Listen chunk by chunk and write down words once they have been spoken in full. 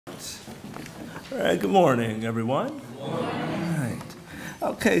All right, good morning, everyone. Good morning. All right.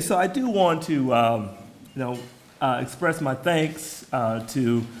 Okay, so I do want to, express my thanks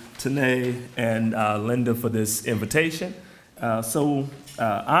to Tanae and Linda for this invitation.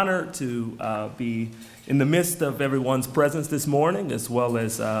 Honored to be in the midst of everyone's presence this morning, as well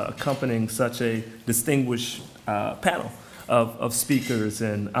as accompanying such a distinguished panel of speakers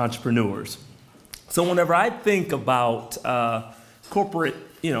and entrepreneurs. So whenever I think about corporate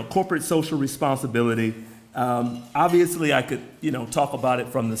social responsibility, obviously I could, talk about it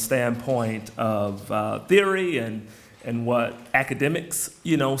from the standpoint of theory and what academics,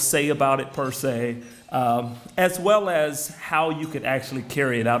 say about it per se, as well as how you could actually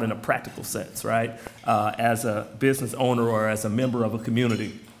carry it out in a practical sense, right? As a business owner or as a member of a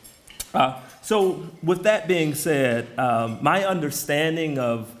community. So with that being said, my understanding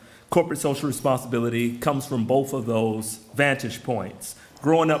of corporate social responsibility comes from both of those vantage points.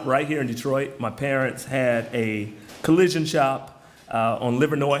 Growing up right here in Detroit, my parents had a collision shop on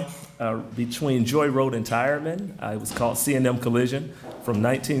Livernois between Joy Road and Tireman. It was called C&M Collision from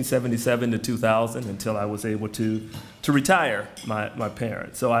 1977 to 2000 until I was able to retire my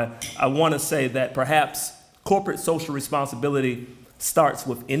parents. So I want to say that perhaps corporate social responsibility starts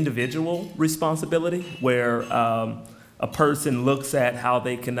with individual responsibility, where a person looks at how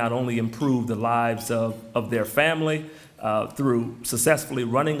they can not only improve the lives of their family through successfully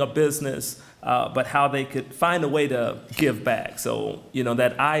running a business, but how they could find a way to give back. So,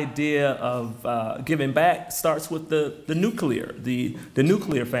 that idea of giving back starts with the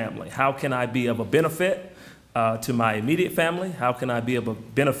nuclear family. How can I be of a benefit to my immediate family? How can I be of a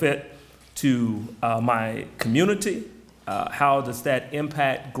benefit to my community? How does that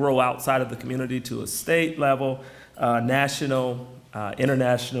impact grow outside of the community to a state level, national,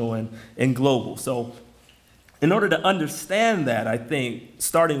 international, and global? So in order to understand that, I think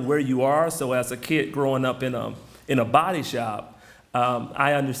starting where you are, so as a kid growing up in a body shop,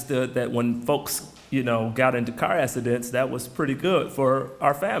 I understood that when folks, got into car accidents, that was pretty good for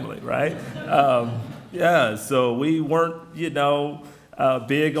our family, right? So we weren't,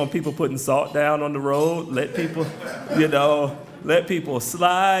 big on people putting salt down on the road, let people, let people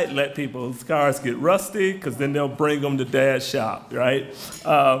slide, let people's cars get rusty, because then they'll bring them to dad's shop, right?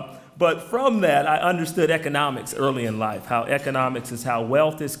 But from that, I understood economics early in life, how economics is how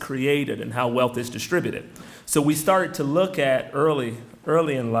wealth is created and how wealth is distributed. So we started to look at early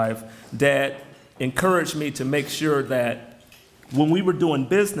in life. Dad encouraged me to make sure that when we were doing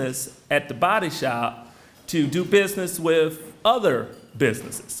business at the body shop, to do business with other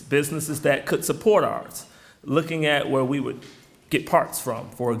businesses that could support ours, looking at where we would get parts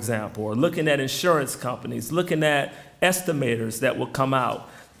from, for example, or looking at insurance companies, looking at estimators that would come out,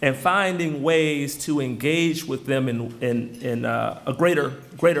 and finding ways to engage with them in a greater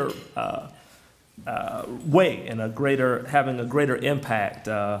way, and having a greater impact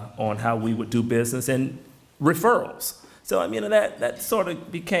on how we would do business, and referrals. So that sort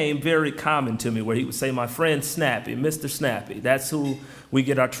of became very common to me, where he would say, my friend Snappy, Mr. Snappy, that's who we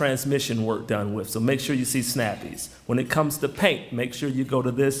get our transmission work done with. So make sure you see Snappy's. When it comes to paint, make sure you go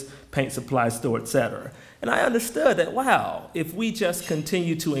to this paint supply store, etc. And I understood that, wow, if we just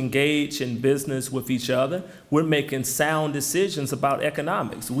continue to engage in business with each other, we're making sound decisions about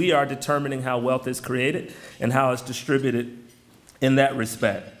economics. We are determining how wealth is created and how it's distributed in that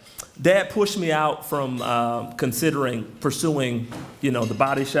respect. Dad pushed me out from pursuing, the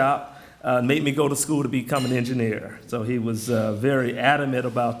body shop, made me go to school to become an engineer. So he was very adamant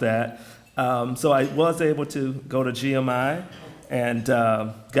about that. So I was able to go to GMI and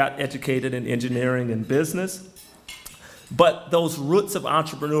got educated in engineering and business. But those roots of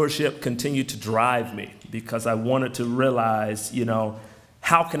entrepreneurship continued to drive me, because I wanted to realize,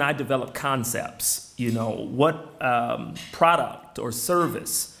 how can I develop concepts? What product or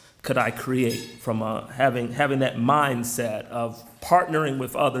service could I create from having that mindset of partnering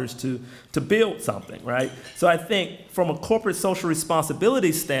with others to build something, right? So I think from a corporate social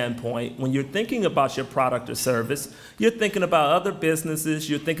responsibility standpoint, when you're thinking about your product or service, you're thinking about other businesses,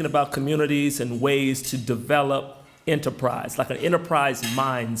 you're thinking about communities and ways to develop enterprise, like an enterprise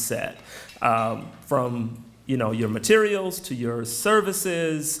mindset, from your materials to your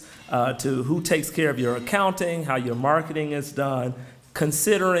services, to who takes care of your accounting, how your marketing is done,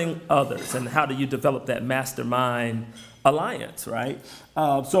 considering others, and how do you develop that mastermind alliance, right?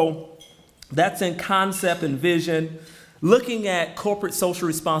 So that's in concept and vision. Looking at corporate social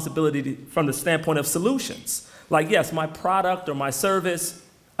responsibility from the standpoint of solutions. Like, yes, my product or my service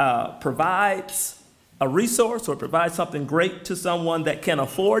provides a resource or provides something great to someone that can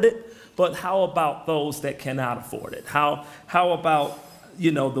afford it, but how about those that cannot afford it? How about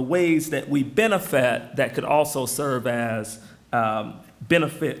the ways that we benefit that could also serve as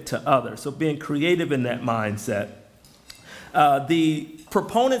benefit to others. So being creative in that mindset. The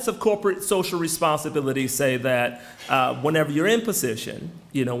proponents of corporate social responsibility say that whenever you're in position,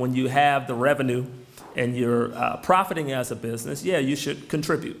 when you have the revenue and you're profiting as a business, yeah, you should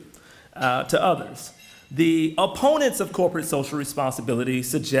contribute to others. The opponents of corporate social responsibility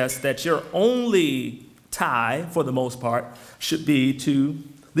suggest that your only tie, for the most part, should be to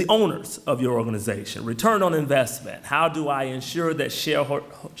the owners of your organization. Return on investment. How do I ensure that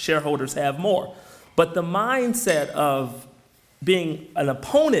shareholders have more? But the mindset of being an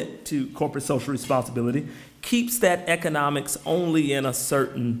opponent to corporate social responsibility keeps that economics only in a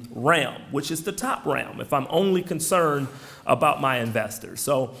certain realm, which is the top realm, if I'm only concerned about my investors.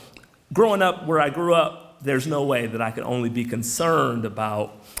 So growing up where I grew up, there's no way that I could only be concerned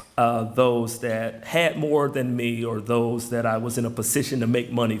about those that had more than me or those that I was in a position to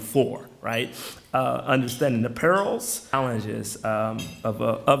make money for, right? Understanding the perils, challenges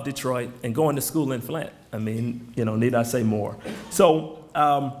of Detroit and going to school in Flint. I mean, need I say more? So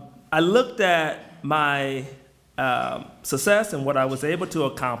I looked at my success and what I was able to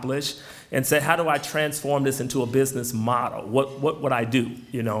accomplish and said, how do I transform this into a business model? What would I do,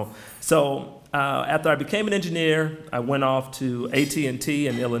 So after I became an engineer, I went off to AT&T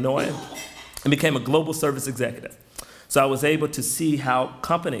in Illinois and became a global service executive. So I was able to see how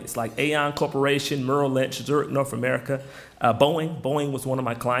companies like Aon Corporation, Merrill Lynch, Zurich North America, Boeing was one of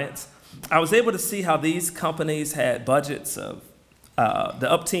my clients. I was able to see how these companies had budgets of the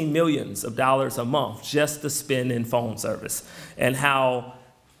upteen millions of dollars a month just to spend in phone service, and how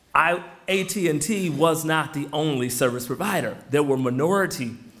AT&T was not the only service provider. There were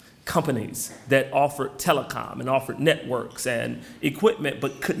minority companies that offered telecom and offered networks and equipment,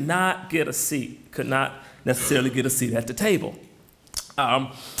 but could not get a seat, could not necessarily get a seat at the table.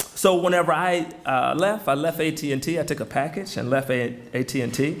 So whenever I left AT&T, I took a package and left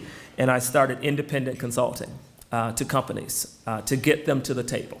AT&T, and I started independent consulting to companies to get them to the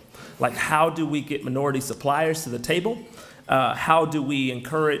table. Like, how do we get minority suppliers to the table? How do we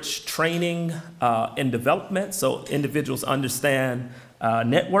encourage training and development so individuals understand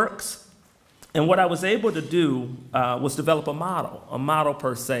networks? And what I was able to do was develop a model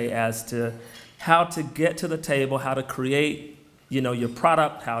per se as to how to get to the table, how to create your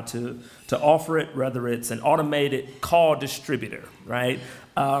product, how to offer it, whether it's an automated call distributor, right?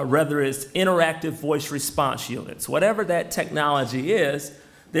 Whether it's interactive voice response units, whatever that technology is,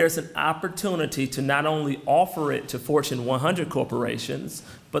 there's an opportunity to not only offer it to Fortune 100 corporations,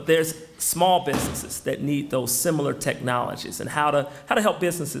 but there's small businesses that need those similar technologies, and how to help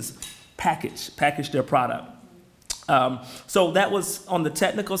businesses package their product. So that was on the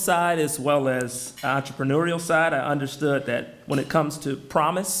technical side as well as entrepreneurial side. I understood that when it comes to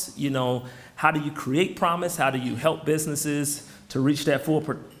promise, how do you create promise? How do you help businesses to reach that full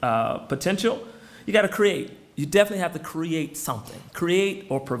potential? You got to create. You definitely have to create something, create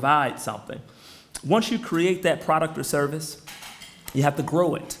or provide something. Once you create that product or service, you have to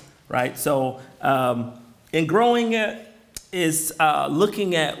grow it, right? So in growing it is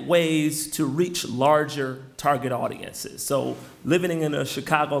looking at ways to reach larger target audiences. So living in a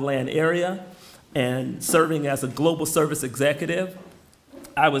Chicagoland area and serving as a global service executive,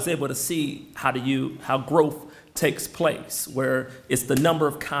 I was able to see how growth takes place, where it's the number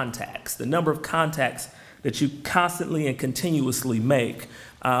of contacts that you constantly and continuously make.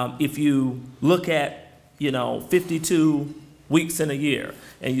 If you look at 52 weeks in a year,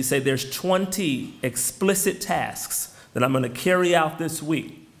 and you say there's 20 explicit tasks that I'm going to carry out this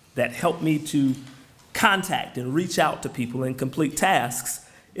week that help me to contact and reach out to people and complete tasks,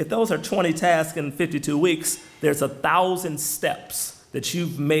 if those are 20 tasks in 52 weeks, there's 1,000 steps that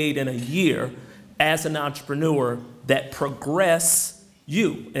you've made in a year as an entrepreneur that progress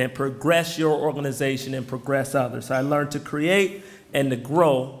you and progress your organization and progress others. So I learned to create and to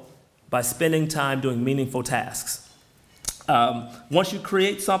grow by spending time doing meaningful tasks. Once you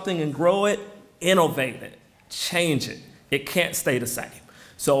create something and grow it, innovate it, change it. It can't stay the same.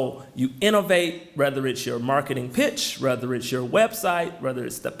 So you innovate, whether it's your marketing pitch, whether it's your website, whether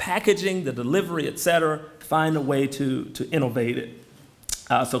it's the packaging, the delivery, et cetera, find a way to innovate it.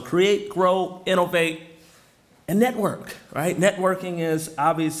 So create, grow, innovate, and network, right? Networking is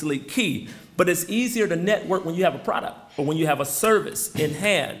obviously key, but it's easier to network when you have a product or when you have a service in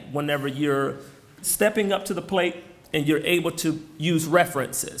hand, whenever you're stepping up to the plate and you're able to use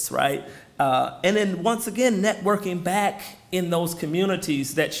references, right? And then once again, networking back in those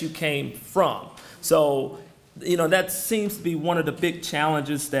communities that you came from. So, that seems to be one of the big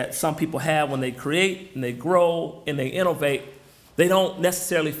challenges that some people have when they create and they grow and they innovate. they don't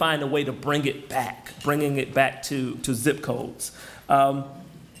necessarily find a way to bringing it back to zip codes.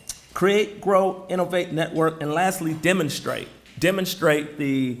 Create, grow, innovate, network, and lastly, demonstrate. Demonstrate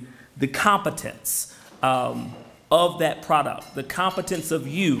the competence of that product, the competence of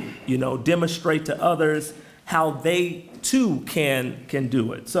you, demonstrate to others how they too can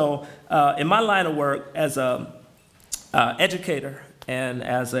do it. So in my line of work as a educator and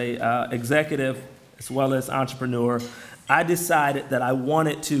as a executive as well as entrepreneur, I decided that I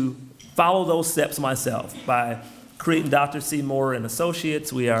wanted to follow those steps myself by creating Dr. C. Moore and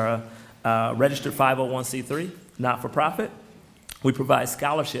Associates. We are a registered 501c3, not-for-profit. We provide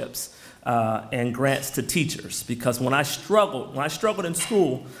scholarships and grants to teachers, because when I struggled in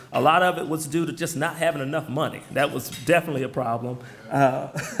school, a lot of it was due to just not having enough money. That was definitely a problem.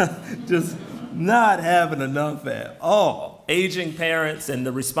 Just not having enough at all. Aging parents and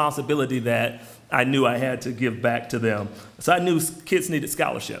the responsibility that I knew I had to give back to them. So I knew kids needed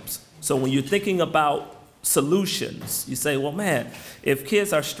scholarships. So when you're thinking about solutions, you say, well, man, if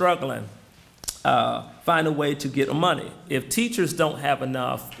kids are struggling, find a way to get money. If teachers don't have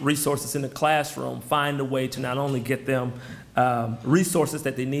enough resources in the classroom, find a way to not only get them resources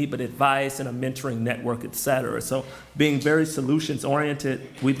that they need, but advice and a mentoring network, et cetera. So being very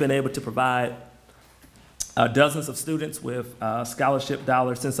solutions-oriented, we've been able to provide dozens of students with scholarship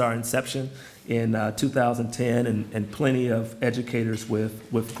dollars since our inception in 2010, and plenty of educators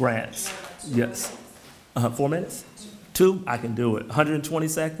with grants. Yes. 4 minutes? 2? I can do it. 120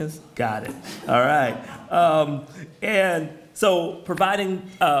 seconds? Got it. All right. And so providing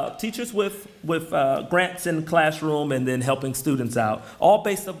teachers with grants in the classroom and then helping students out, all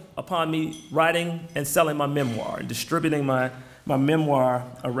based upon me writing and selling my memoir and distributing my memoir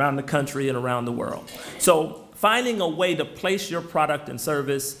around the country and around the world. So finding a way to place your product and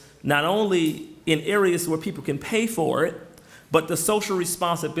service not only in areas where people can pay for it, but the social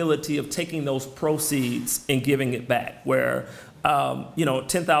responsibility of taking those proceeds and giving it back, where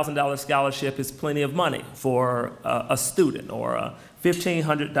 $10,000 scholarship is plenty of money for a student, or a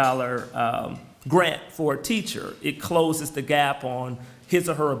 $1,500 grant for a teacher. It closes the gap on his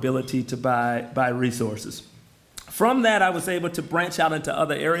or her ability to buy resources. From that, I was able to branch out into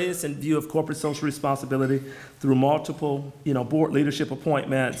other areas in view of corporate social responsibility through multiple, board leadership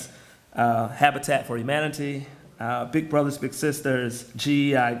appointments, Habitat for Humanity, Big Brothers Big Sisters,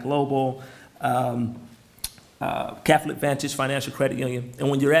 GEI Global, Catholic Vantage Financial Credit Union. And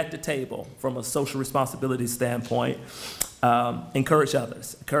when you're at the table from a social responsibility standpoint, encourage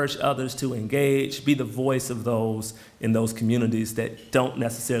others to engage, be the voice of those in those communities that don't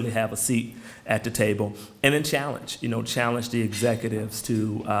necessarily have a seat at the table, and then challenge the executives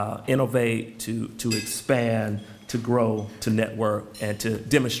to innovate, to expand, to grow, to network, and to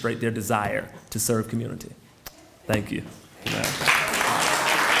demonstrate their desire to serve community. Thank you.